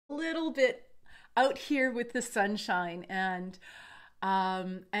little bit out here with the sunshine, and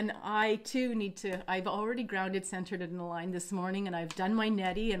I too need to. I've already grounded, centered, and aligned this morning, and I've done my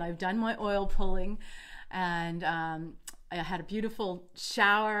neti and I've done my oil pulling, and I had a beautiful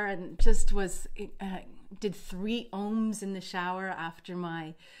shower and just was did 3 ohms in the shower after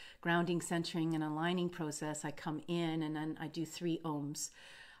my grounding, centering, and aligning process. I come in and then I do 3 ohms.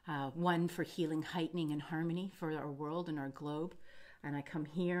 One for healing, heightening, and harmony for our world and our globe. And I come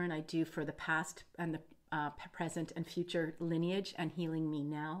here and I do for the past and the present and future lineage and healing me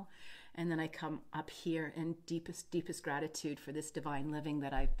now. And then I come up here in deepest gratitude for this divine living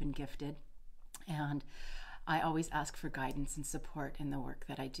that I've been gifted. And I always ask for guidance and support in the work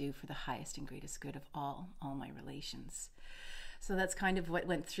that I do for the highest and greatest good of all my relations. So that's kind of what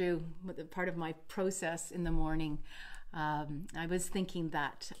went through part of my process in the morning. I was thinking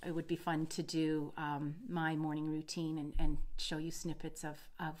that it would be fun to do my morning routine and show you snippets of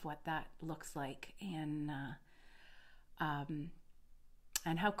what that looks like, and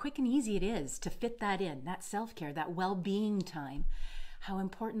how quick and easy it is to fit that in, that self-care, that well-being time, how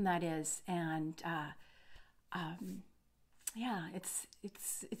important that is. And yeah,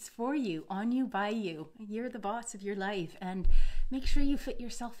 it's for you, on you, by you. You're the boss of your life, and make sure you fit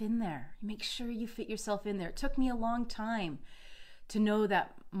yourself in there. Make sure you fit yourself in there. It took me a long time to know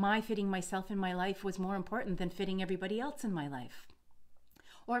that my fitting myself in my life was more important than fitting everybody else in my life.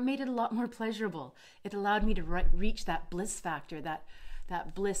 Or it made it a lot more pleasurable. It allowed me to reach that bliss factor,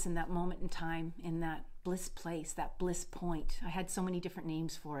 that bliss in that moment in time, in that bliss place, that bliss point. I had so many different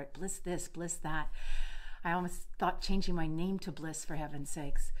names for it. Bliss this, bliss that. I almost thought changing my name to Bliss, for heaven's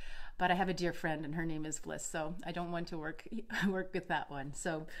sakes. But I have a dear friend and her name is Bliss, so I don't want to work with that one.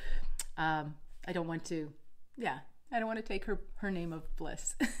 So I don't want to take her name of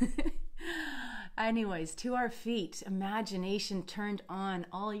Bliss. Anyways, to our feet, imagination turned on,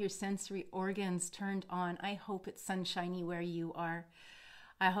 all your sensory organs turned on. I hope it's sunshiny where you are.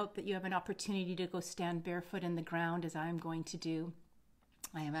 I hope that you have an opportunity to go stand barefoot in the ground, as I'm going to do.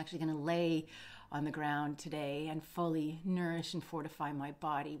 I am actually going to lay on the ground today and fully nourish and fortify my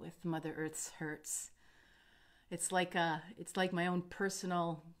body with Mother Earth's hertz. It's like my own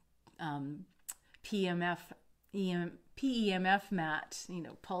personal PEMF mat,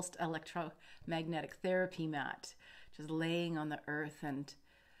 pulsed electromagnetic therapy mat, just laying on the earth and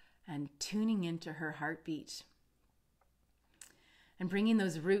tuning into her heartbeat. And bringing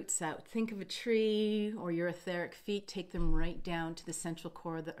those roots out. Think of a tree or your etheric feet. Take them right down to the central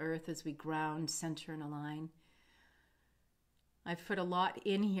core of the earth as we ground, center, and align. I've put a lot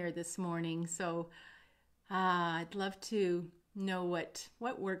in here this morning, so I'd love to know what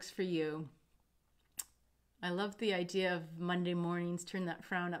works for you. I love the idea of Monday mornings. Turn that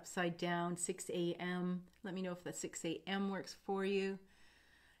frown upside down, 6 a.m. Let me know if the 6 a.m. works for you.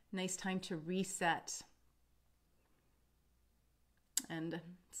 Nice time to reset. And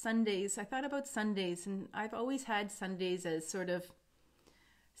Sundays, I thought about Sundays, and I've always had Sundays as sort of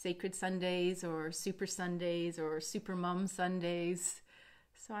sacred Sundays or super Sundays or super mom Sundays.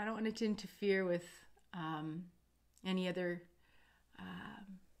 So I don't want it to interfere with any other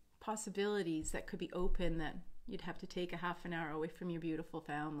possibilities that could be open, that you'd have to take a half an hour away from your beautiful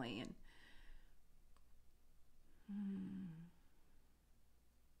family. And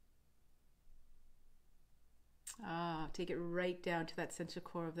take it right down to that central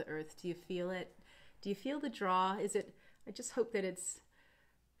core of the earth. Do you feel it? Do you feel the draw? I just hope that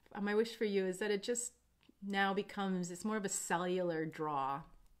my wish for you is that it just now it's more of a cellular draw,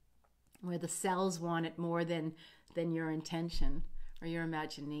 where the cells want it more than your intention or your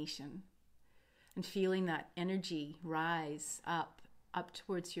imagination. And feeling that energy rise up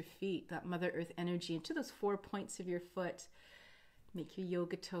towards your feet, that Mother Earth energy, into those 4 points of your foot. Make your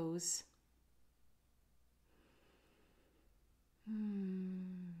yoga toes.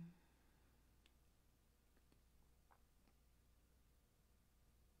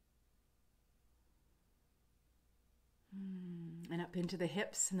 And up into the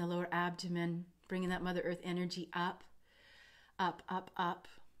hips and the lower abdomen, bringing that Mother Earth energy up, and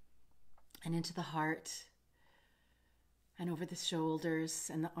into the heart, and over the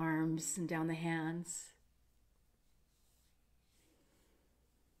shoulders and the arms and down the hands.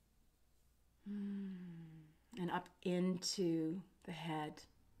 And up into the head.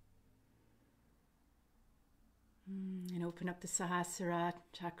 And open up the Sahasrara,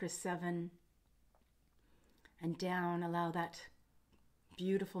 chakra 7. And down, allow that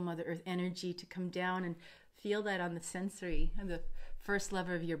beautiful Mother Earth energy to come down, and feel that on the sensory, on the first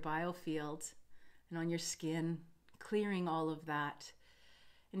level of your biofield, and on your skin, clearing all of that.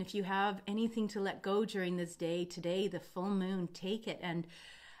 And if you have anything to let go during this day, today, the full moon, take it and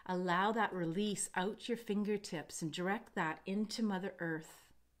Allow that release out your fingertips and direct that into Mother Earth.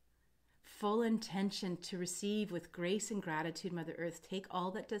 Full intention to receive with grace and gratitude, Mother Earth. Take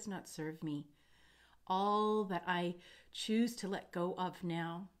all that does not serve me, all that I choose to let go of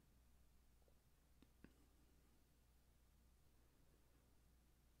now.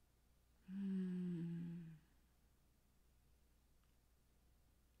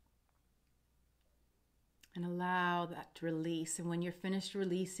 And allow that to release. And when you're finished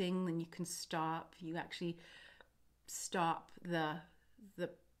releasing, then you can stop. You actually stop the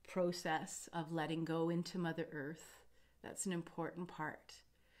process of letting go into Mother Earth. That's an important part.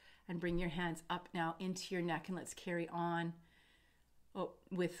 And bring your hands up now into your neck, and let's carry on.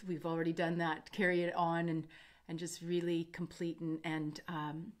 We've already done that. Carry it on and just really complete and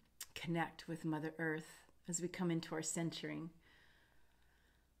connect with Mother Earth as we come into our centering.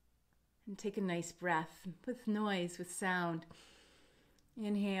 And take a nice breath with noise, with sound.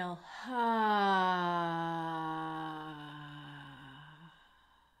 Inhale.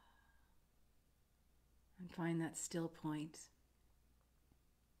 And find that still point.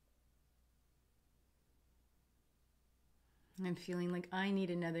 I'm feeling like I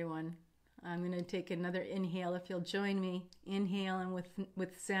need another one. I'm going to take another inhale if you'll join me. Inhale and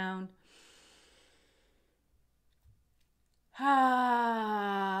with sound.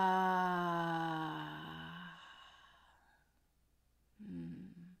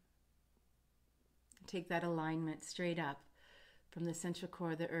 Take that alignment straight up from the central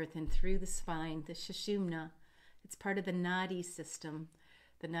core of the earth and through the spine, the Sushumna. It's part of the Nadi system.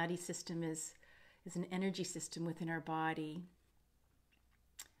 The Nadi system is an energy system within our body.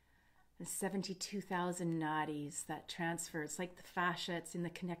 There's 72,000 nadis that transfer. It's like the fascia, it's in the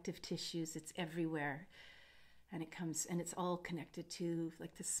connective tissues, it's everywhere. And it's all connected to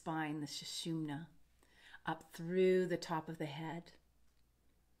like the spine, the Sushumna, up through the top of the head.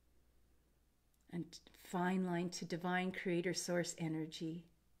 And fine line to divine creator source energy.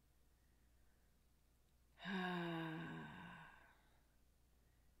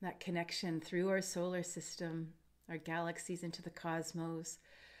 That connection through our solar system, our galaxies into the cosmos,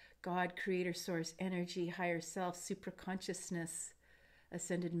 God, creator source energy, higher self, supraconsciousness,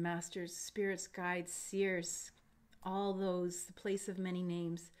 ascended masters, spirits, guides, seers, all those, the place of many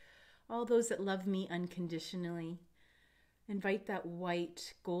names, all those that love me unconditionally. Invite that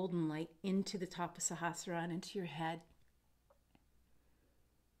white golden light into the top of Sahasrara, into your head.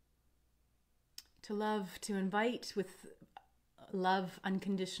 To invite with love,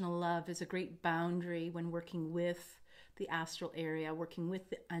 unconditional love is a great boundary when working with the astral area, working with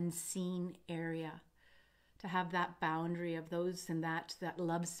the unseen area. To have that boundary of those and that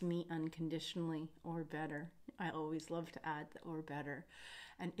loves me unconditionally or better. I always love to add the or better.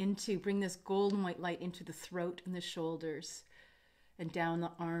 And bring this golden white light into the throat and the shoulders and down the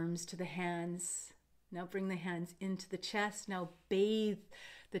arms to the hands. Now bring the hands into the chest. Now bathe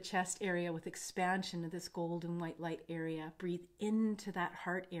the chest area with expansion of this golden white light area. Breathe into that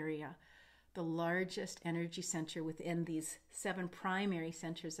heart area, the largest energy center within these 7 primary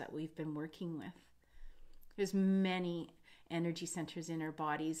centers that we've been working with. There's many energy centers in our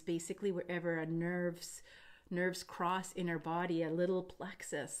bodies. Basically, wherever a nerves cross in our body, a little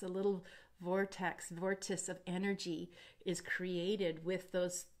plexus, a little vortex of energy is created with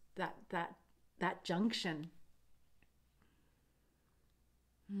that junction.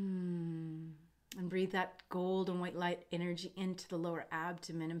 And breathe that gold and white light energy into the lower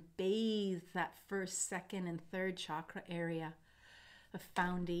abdomen and bathe that first, second, and third chakra area, the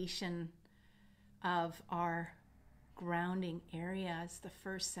foundation of our grounding areas, the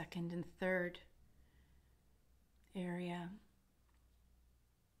first, second, and third area,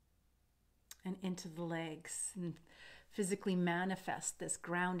 and into the legs, and physically manifest this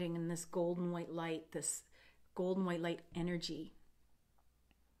grounding and this golden white light energy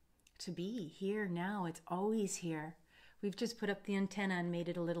to be here now. It's always here. We've just put up the antenna and made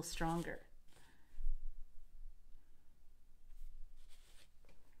it a little stronger.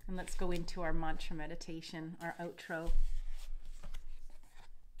 And let's go into our mantra meditation, our outro.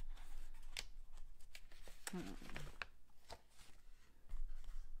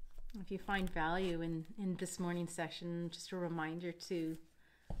 If you find value in this morning's session, just a reminder to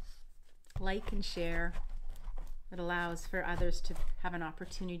like and share. It allows for others to have an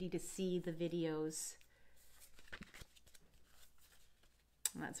opportunity to see the videos.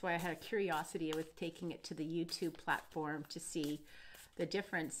 And that's why I had a curiosity with taking it to the YouTube platform to see the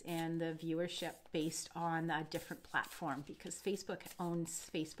difference in the viewership based on a different platform, because Facebook owns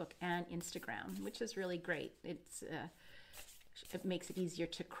Facebook and Instagram, which is really great. It makes it easier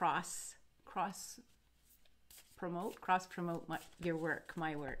to cross cross promote your work,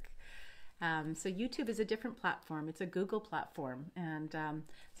 my work. So YouTube is a different platform. It's a Google platform. And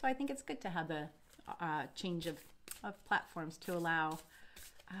so I think it's good to have a change of platforms to allow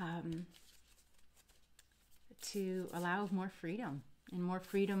more freedom and more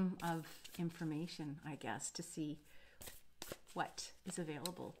freedom of information, I guess, to see what is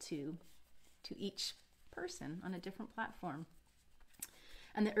available to each person on a different platform.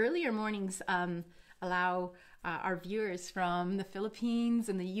 And the earlier mornings allow our viewers from the Philippines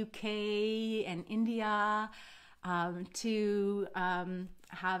and the UK and India to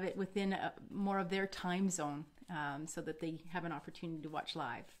have it within more of their time zone, so that they have an opportunity to watch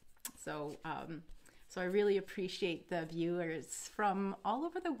live. So I really appreciate the viewers from all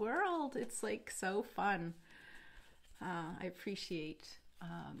over the world. It's like so fun. I appreciate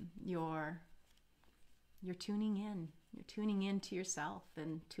your tuning in. You're tuning in to yourself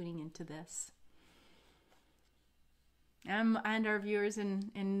and tuning into this. And our viewers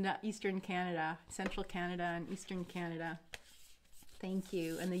in Eastern Canada, Central Canada and Eastern Canada, thank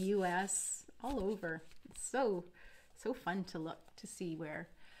you. And the US, all over. It's so fun to look to see where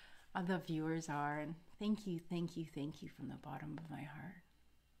the viewers are. And thank you from the bottom of my heart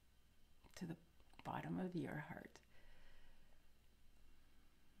to the bottom of your heart.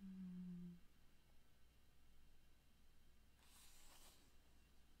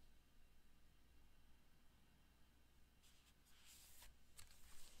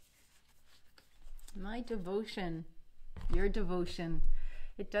 My devotion, your devotion,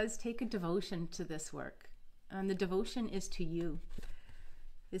 it does take a devotion to this work. And the devotion is to you,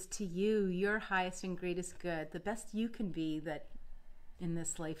 your highest and greatest good, the best you can be that in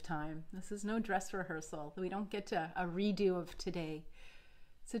this lifetime. This is no dress rehearsal. We don't get a redo of today.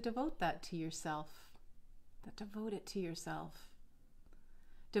 So devote that to yourself. Devote it to yourself.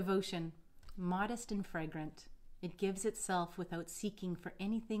 Devotion, modest and fragrant. It gives itself without seeking for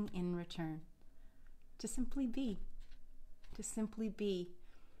anything in return. To simply be.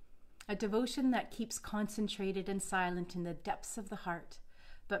 A devotion that keeps concentrated and silent in the depths of the heart,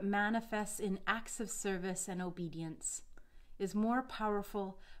 but manifests in acts of service and obedience, is more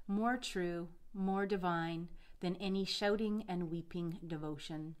powerful, more true, more divine than any shouting and weeping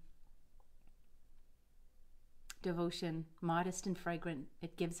devotion. Devotion, modest and fragrant,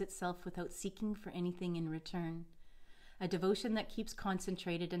 it gives itself without seeking for anything in return. A devotion that keeps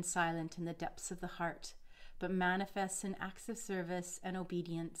concentrated and silent in the depths of the heart, but manifests in acts of service and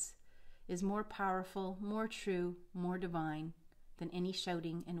obedience, is more powerful, more true, more divine than any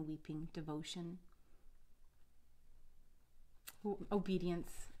shouting and weeping devotion.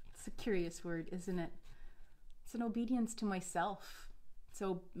 Obedience, it's a curious word, isn't it? It's an obedience to myself.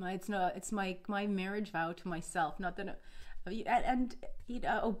 So it's my marriage vow to myself, not that,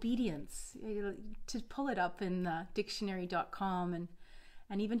 obedience, to pull it up in dictionary.com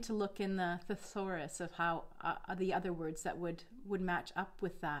and even to look in the thesaurus of how the other words that would match up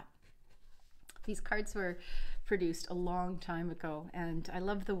with that. These cards were produced a long time ago, and I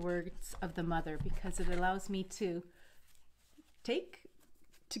love the words of the mother because it allows me to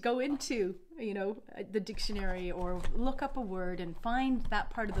go into, the dictionary or look up a word and find that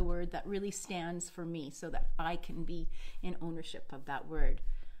part of the word that really stands for me so that I can be in ownership of that word.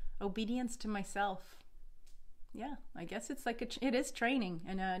 Obedience to myself. Yeah, I guess it's like it is training,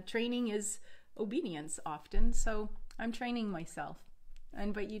 and training is obedience often. So I'm training myself. I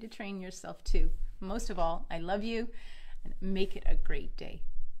invite you to train yourself too. Most of all, I love you, and make it a great day.